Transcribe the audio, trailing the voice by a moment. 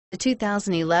The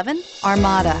 2011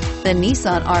 Armada. The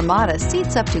Nissan Armada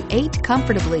seats up to 8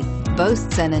 comfortably,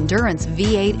 boasts an endurance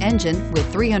V8 engine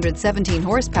with 317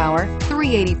 horsepower,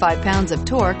 385 pounds of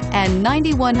torque, and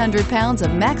 9,100 pounds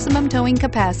of maximum towing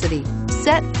capacity.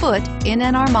 Set foot in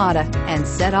an Armada and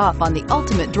set off on the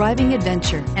ultimate driving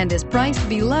adventure and is priced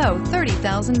below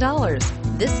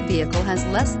 $30,000. This vehicle has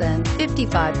less than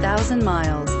 55,000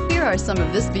 miles. Here are some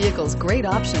of this vehicle's great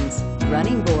options: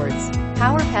 running boards,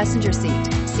 power passenger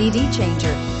seat, CD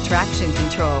changer, traction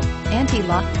control,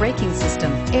 anti-lock braking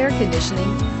system, air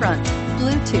conditioning, front,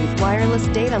 Bluetooth wireless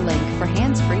data link for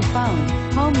hands-free phone,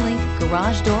 home link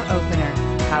garage door opener,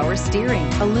 power steering,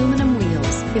 aluminum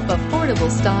wheels. If affordable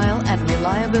style and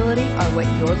reliability are what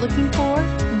you're looking for,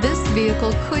 this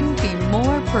vehicle couldn't be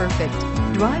more perfect.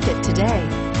 Drive it today.